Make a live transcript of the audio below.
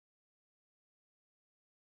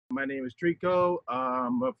My name is Trico.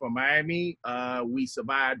 I'm from Miami. We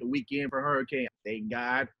survived the weekend for hurricane. Thank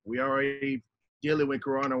God. We already dealing with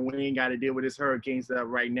Corona. We ain't got to deal with this hurricane stuff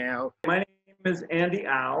right now. My name is Andy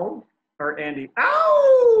Ow, or Andy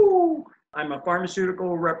Ow. I'm a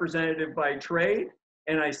pharmaceutical representative by trade,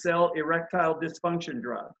 and I sell erectile dysfunction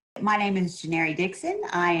drugs. My name is Janeri Dixon.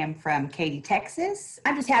 I am from Katy, Texas.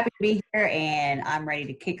 I'm just happy to be here and I'm ready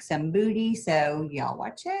to kick some booty, so y'all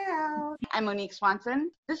watch out. I'm Monique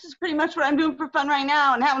Swanson. This is pretty much what I'm doing for fun right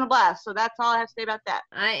now and having a blast, so that's all I have to say about that.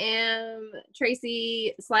 I am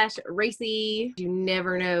Tracy/Racy. You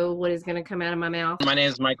never know what is going to come out of my mouth. My name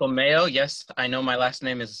is Michael Mayo. Yes, I know my last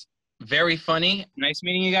name is very funny. Nice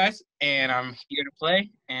meeting you guys, and I'm here to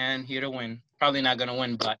play and here to win. Probably not going to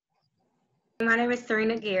win, but. My name is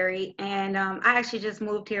Serena Gary, and I actually just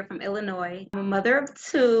moved here from Illinois. I'm a mother of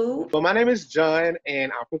two. Well, my name is John,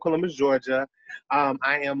 and I'm from Columbus, Georgia.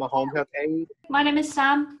 I am a home health aide. My name is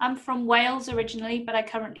Sam. I'm from Wales originally, but I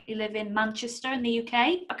currently live in Manchester in the UK.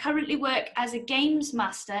 I currently work as a games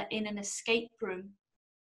master in an escape room.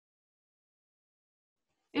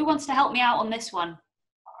 Who wants to help me out on this one?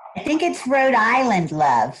 I think it's Rhode Island,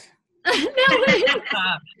 love. No,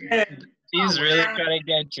 She's really trying to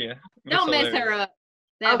get you. don't mess her up.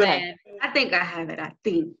 That bad. I think I have it, I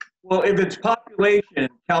think. Well, if it's population,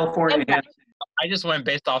 California has it. I just went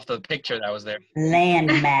based off the picture that was there.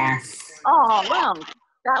 Landmass. Oh, well,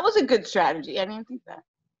 that was a good strategy. I didn't think that.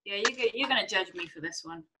 Yeah, you're going to judge me for this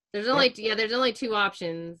one. There's only two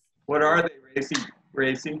options. What are they,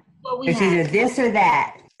 Racy? Well, It's either this or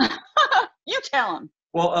that. You tell him.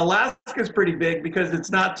 Well, Alaska's pretty big because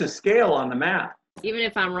it's not to scale on the map. Even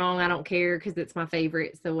if I'm wrong, I don't care because it's my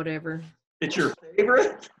favorite, so whatever. It's your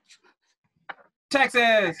favorite?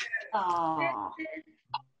 Texas! Aww.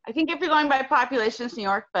 I think if you're going by population, it's New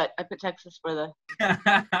York, but I put Texas for the.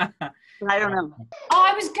 I don't know. Oh,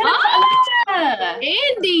 I was going to Alaska.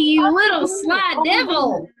 Andy, you little sly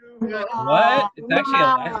devil! What? It's actually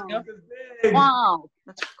Alaska? Wow,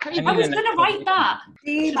 that's crazy. I was going to write that.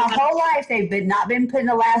 See, my whole life they've not been putting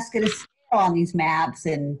Alaska to scale on these maps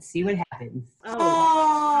and see what happens.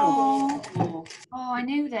 Oh, I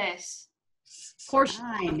knew this. Of course,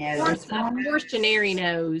 I know this one. Of course, Janeri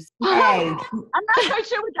knows. Hey, I'm not quite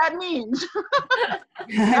sure what that means.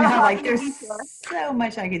 I know, like there's so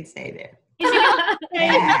much I could say there.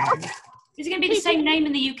 Is it going to be the same name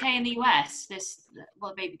in the UK and the US?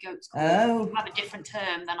 Baby goat's called have a different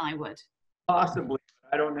term than I would. Possibly.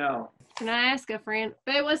 I don't know. Can I ask a friend?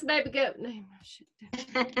 But what's the baby goat name?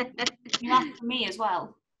 You asked for me as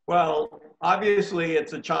well. Well, obviously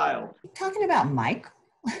it's a child. Talking about Mike?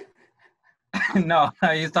 No,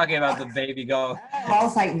 he's talking about the baby goat. I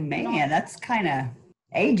was like, man, that's kind of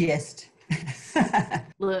ageist.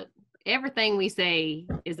 Look, everything we say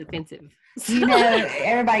is offensive. You know,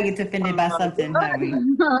 everybody gets offended by something. I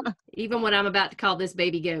mean. Even when I'm about to call this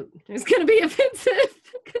baby goat, it's going to be offensive.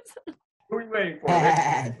 Who are you waiting for?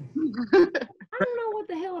 I don't know what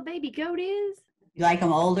the hell a baby goat is. You like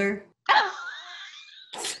them older?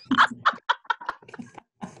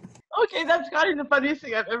 Okay, that's gotta be the funniest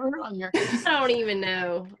thing I've ever heard on here. I don't even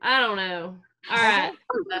know. I don't know. All right.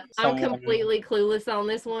 I'm completely clueless on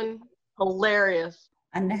this one. Hilarious.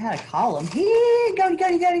 I know how to call them. Here,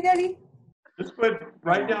 goaty. Just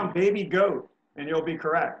write down baby goat and you'll be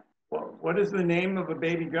correct. What is the name of a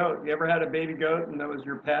baby goat? You ever had a baby goat and that was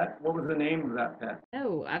your pet? What was the name of that pet?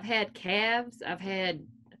 No, I've had calves. I've had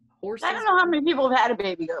horses. I don't know how many people have had a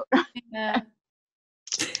baby goat. Yeah.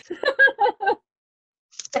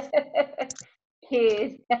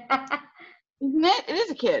 Kid. Isn't it? It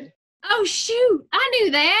is a kid. Oh, shoot. I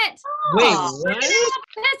knew that. Wait, what?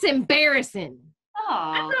 That's embarrassing. Oh.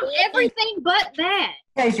 I know everything but that.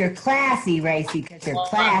 Because you're classy, Racy, because you're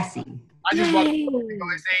classy. I just walk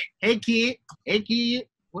and say, hey kid,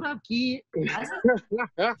 what up, kid?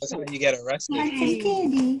 That's when you get arrested. Hey,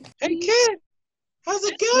 Candy. Hey, kid, how's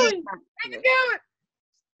it going? How's it going?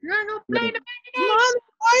 You're not playing the baby game. Mom,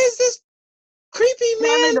 why is this creepy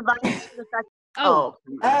man? Oh.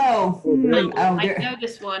 Oh. I know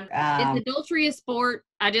this one. Is adultery a sport?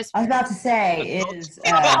 I was about to say, is...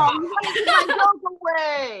 Go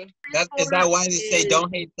away. Is that why they say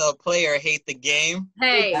don't hate the player, hate the game?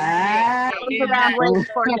 Hey.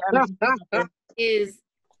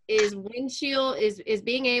 Is windshield, is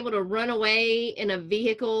being able to run away in a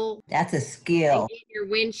vehicle. That's a skill. Your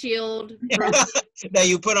windshield. That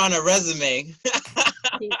you put on a resume.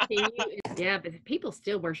 Yeah, but people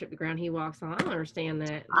still worship the ground he walks on. I don't understand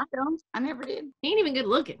that. I don't. I never did. He ain't even good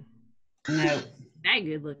looking. No. That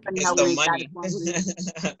good looking. It's the money.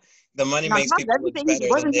 The money makes people look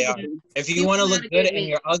better than they are. If you want to look good and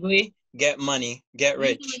you're ugly, get money, get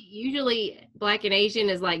rich. Usually Black and Asian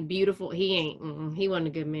is like beautiful. He ain't. He wasn't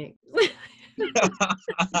a good mix.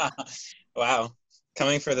 Wow.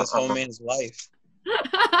 Coming for this whole man's life.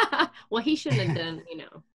 Well, he shouldn't have done,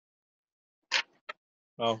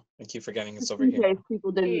 Oh, I keep forgetting it's over In here. case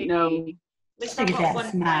people didn't know. Look at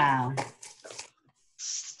that smile.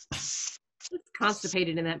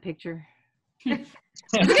 Constipated in that picture.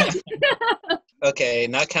 Okay,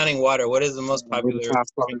 not counting water, what is the most popular drink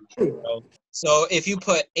in the world? So if you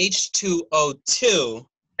put H2O2,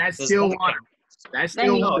 That's does still that water. count? That's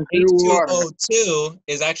still No, water. H2O2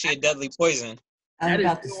 is actually a deadly poison. I was That is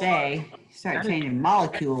about to still say, start changing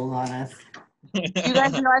molecules on us. You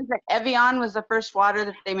guys realize that Evian was the first water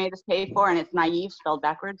that they made us pay for, and it's naive spelled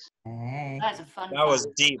backwards? Hey. That's a fun That was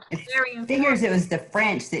fact. deep. It figures it was the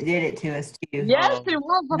French that did it to us too. Yes, it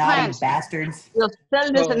was the Naughty French. bastards. You'll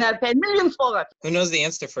sell this So- and they'll pay millions for it. Who knows the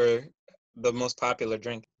answer for the most popular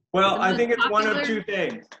drink? Well, The I most think it's one of popular- two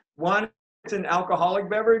things. One, it's an alcoholic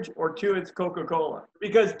beverage, or two, it's Coca-Cola.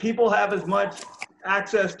 Because people have as much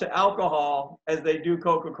access to alcohol as they do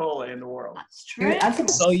Coca-Cola in the world. That's true.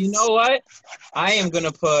 So you know what? I am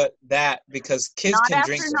gonna put that because kids Not can after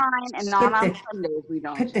drink it. 9 and not on the- Sundays, we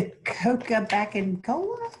Put don't. the coca back in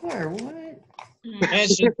cola or what?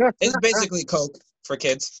 And it's basically Coke for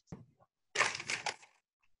kids.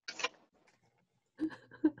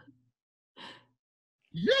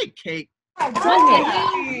 Yay, cake. Half a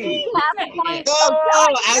point.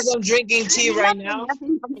 Oh, as I'm drinking tea right now.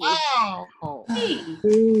 Nothing for me. Oh.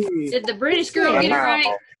 Did the British girl get it right?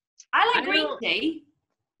 I like I green don't- tea.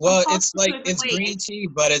 Well, I'm it's like possibly it's related. green tea,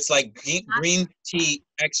 but it's like green tea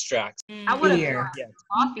extract. I would have Beer. Yes.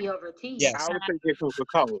 coffee over tea. Yes. I would think it's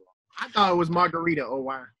Coca-Cola. I thought it was margarita. Oh,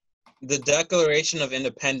 wow. The Declaration of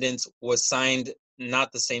Independence was signed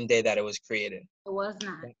not the same day that it was created. It was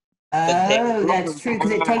not. Oh, that's true because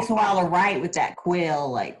it takes a while to write with that quill.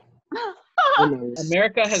 Like,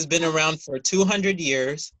 America has been around for 200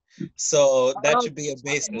 years, so that should be a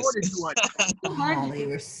basis. More than 200. oh, they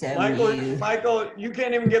were so Michael, new. Michael, you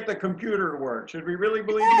can't even get the computer to work. Should we really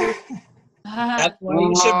believe you? That's why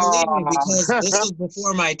you should believe me, because this was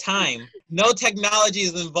before my time. No technology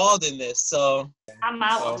is involved in this, so. I'm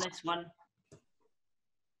out on this one.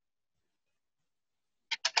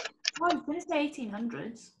 Oh, I was going to say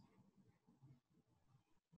 1800s.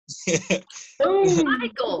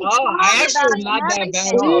 Michael. Oh, I actually am not that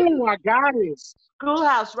bad off. Oh, I got it.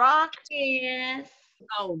 Schoolhouse Rock. Yes.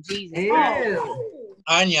 Oh, Jesus. Ew.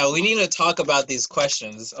 Anya, we need to talk about these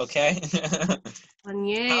questions, okay?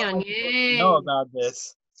 Anye. Know about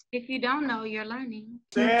this. If you don't know, you're learning.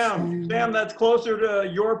 Sam, that's closer to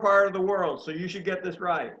your part of the world, so you should get this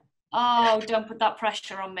right. Oh, don't put that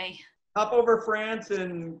pressure on me. Hop over France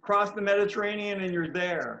and cross the Mediterranean and you're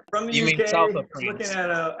there. From the You mean UK, south of looking France. at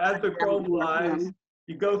as the crow flies,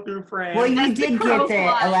 you go through France. Well, you That's the did crow get the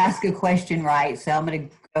fly. Alaska question right, so I'm going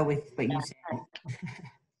to go with what you said.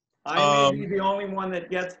 I may be the only one that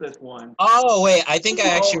gets this one. Oh, wait, I think I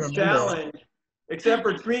actually remember. Challenge. Except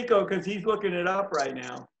for Trico, because he's looking it up right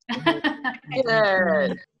now.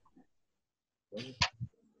 Good.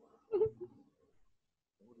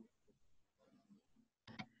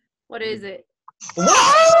 What is it? What?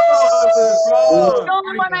 Oh, The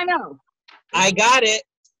only one I know. I got it.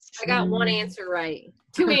 I got one answer right.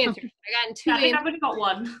 Two answers. I got two I think I've answers. only got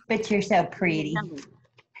one. But you're so pretty.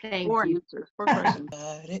 Thank Four you. answers. Four questions.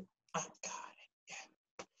 Got it. I got it. Yeah.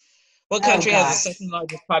 What country has gosh. the second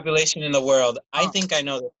largest population in the world? I think I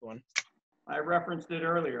know this one. I referenced it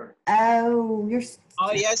earlier. Oh, you're.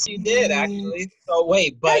 Oh, yes, you did, actually. So,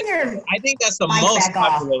 wait, but You're- I think that's the Mike, most back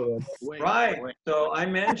off. populated. Wait, Right. wait. So I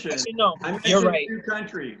mentioned Actually, no, you're right. 2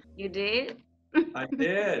 countries. You did? I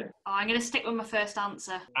did. Oh, I'm going to stick with my first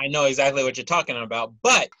answer. I know exactly what you're talking about.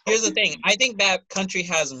 But here's the thing. I think that country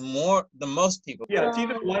has the most people. Yeah, it's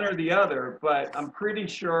either one or the other, but I'm pretty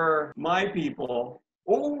sure my people.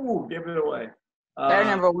 Oh, give it away. They're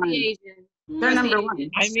number one. The Asian. They're number one.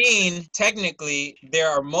 I mean, technically, there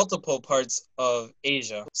are multiple parts of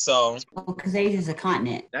Asia. So, Because Asia's a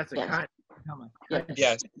continent. That's a Yes. con. Come on. Yes.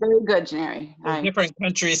 yes, Very good, Janary. All there's right. different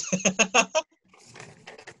countries.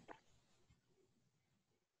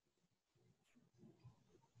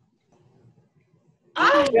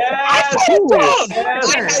 Oh, Yes! I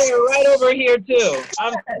Yes! had it right over here, too.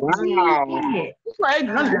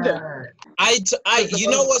 Wow. You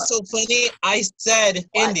know what's so funny? I said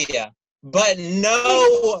India, but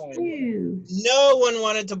no one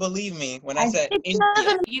wanted to believe me when I said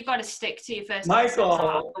India. You've got to stick to your first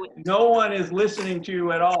Michael, no one is listening to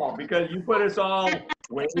you at all because you put us all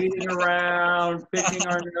waiting around, picking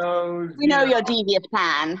our nose. You know your devious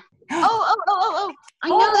plan. Oh. I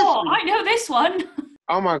know this Oh, one. I know this one.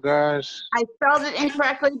 Oh my gosh. I spelled it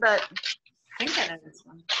incorrectly, but I think I know this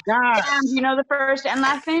one. God. Sam, do you know the first and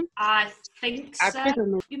last name? I think so. I think I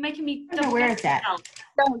know. You're making me I don't know where it's at.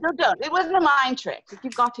 Don't. It wasn't a mind trick. If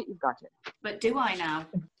you've got it, you've got it. But do I now?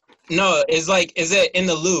 No, is it in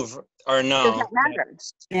the Louvre or Does no? that matter?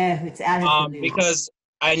 No, it's out of the news. Because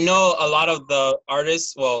I know a lot of the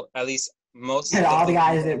artists, well, at least most of All the them.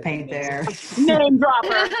 guys that paint there. Name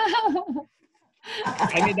dropper.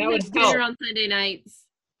 I mean, that would Dinner help. on Sunday nights.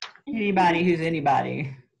 Anybody who's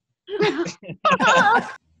anybody.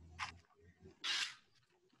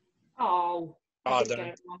 Oh. Oh, did get darn.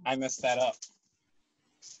 it wrong. I messed that up.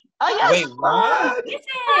 Oh, yeah. Wait, what? Is it?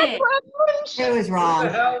 It was What wrong.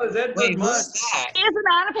 the hell is Edward Wait, Munch? who's that? Here's an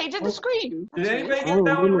annotated page of the screen. Did anybody get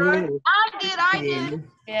that one right? I did.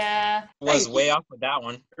 Yeah. Was way off with that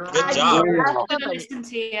one. I Good job. did. Should have listened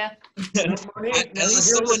to you. Monique, now At least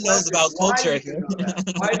here's someone the knows question. about Why culture do you know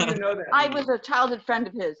that? Why do you know that? I was a childhood friend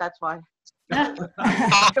of his. That's why.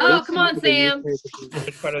 Oh, come on, Sam.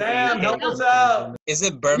 Sam, help us out. Is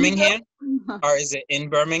it Birmingham or is it in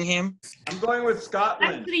Birmingham? I'm going with Back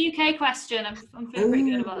Scotland. to the UK question. I'm feeling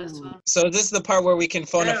pretty good about this one. So is this the part where we can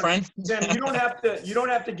phone a Sam, friend? Sam, you don't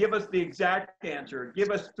have to give us the exact answer. Give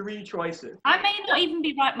us 3 choices. I may not even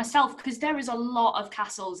be right myself because there is a lot of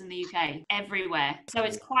castles in the UK everywhere. So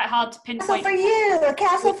it's quite hard to Castle pinpoint. for you. A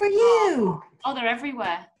castle for you. Oh, they're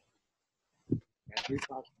everywhere.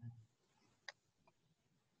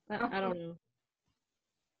 I don't know.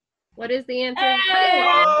 What is the answer? Hey!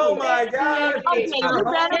 Oh my God! Okay, you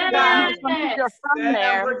better done. You're from Sam,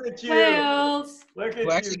 there. look at you. Wales. Look at Who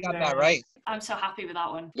you. actually got that Sam. right? I'm so happy with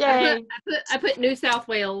that one. Yay. I put New South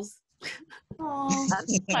Wales. Oh,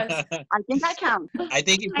 that's close. I think I count. I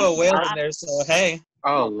think you put Wales in there, so hey.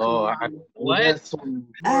 Oh Lord. What?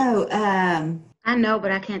 Oh, I know,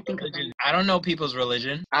 but I can't think of it. Religion. I don't know people's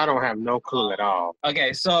religion. I don't have no clue at all.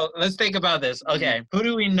 Okay, so let's think about this. Okay, who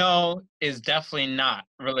do we know is definitely not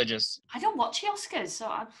religious? I don't watch the Oscars, so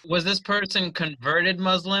I. Was this person converted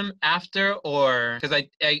Muslim after, or because I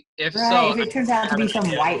if right. so, If it turns out to be some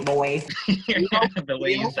white boy. the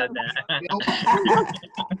way you said that.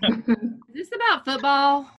 Is this about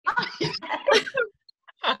football?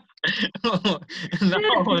 No,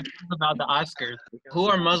 it's about the Oscars. Who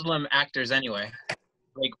are Muslim actors anyway?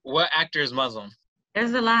 Like, what actor is Muslim?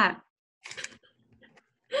 There's a lot.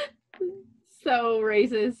 So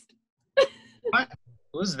racist.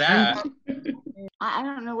 Who's that? I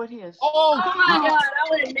don't know what he is. Oh my God! I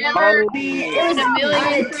would have never. It was in a on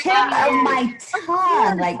million the tip of my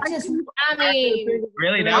tongue. Like, just I mean,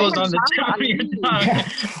 Really? That was on the tip of your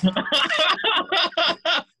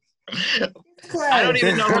tongue. close. I don't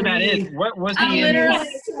even know who that is. What was I he in? literally.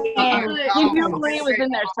 You knew Marie was in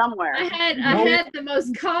there somewhere. I had the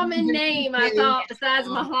most common name I thought besides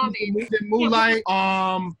Muhammad. The Moonlight.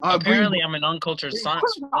 Apparently, I'm an uncultured swine,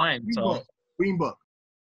 so. Green Book.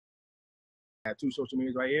 I have 2 social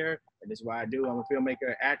medias right here, and this is what I do. I'm a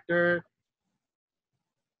filmmaker, actor.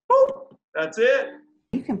 That's it.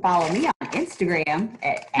 You can follow me on Instagram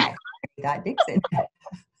at Dixon.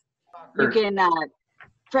 You can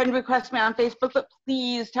friend request me on Facebook, but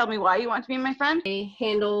please tell me why you want to be my friend. My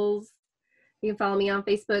handles. You can follow me on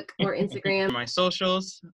Facebook or Instagram. My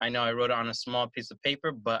socials. I know I wrote it on a small piece of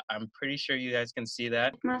paper, but I'm pretty sure you guys can see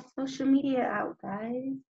that. My social media out,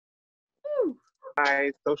 guys.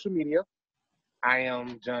 My social media. I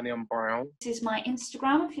am John M. Brown. This is my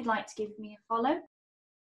Instagram if you'd like to give me a follow.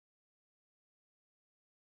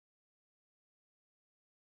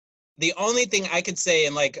 The only thing I could say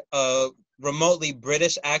in like a remotely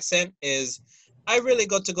British accent is, I really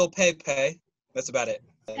got to go pay. That's about it.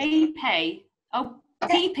 Pay. Oh,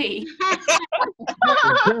 PP. Did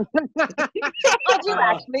you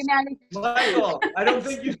actually, Nanny? Michael, I don't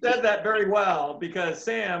think you said that very well because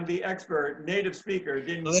Sam, the expert native speaker,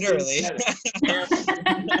 didn't. Literally. Didn't get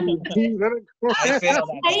it. I failed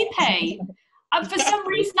at Pay. For some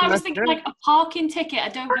reason, I was thinking like a parking ticket. I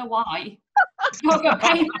don't know why.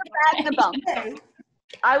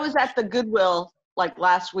 I was at the Goodwill like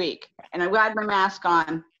last week, and I had my mask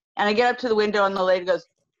on, and I get up to the window, and the lady goes,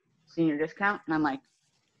 "Senior discount," and I'm like,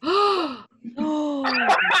 "Oh." Are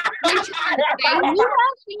you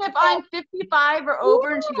asking if I'm 55 or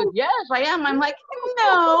over? And she goes, "Yes, I am." I'm like,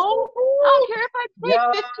 "No, I don't care if I pay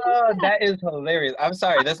 15 cents." That is hilarious. I'm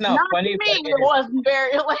sorry, that's not funny. To me, it wasn't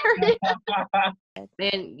very hilarious.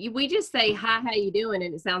 Man, we just say hi, how you doing,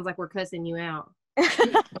 and it sounds like we're cussing you out.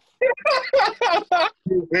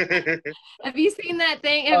 Have you seen that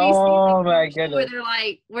thing? Have you Oh seen my the commercial where goodness. they're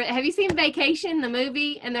like, have you seen Vacation, the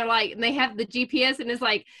movie? And they're like, and they have the GPS and it's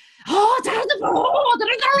like, oh,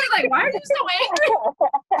 like, why are you so angry? Oh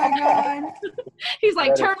my God. He's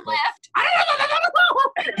like, That is turn funny. left.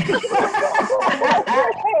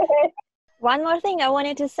 One more thing I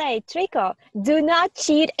wanted to say, Trico, do not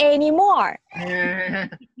cheat anymore.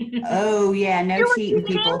 Oh yeah, no cheating,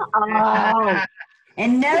 people. Oh.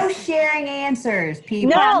 And no sharing answers, people.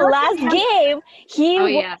 No, last game, he Oh,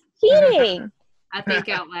 was yeah. cheating. I think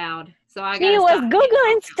out loud. So I He gotta was stop.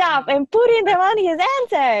 Googling stuff and putting them on his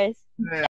answers.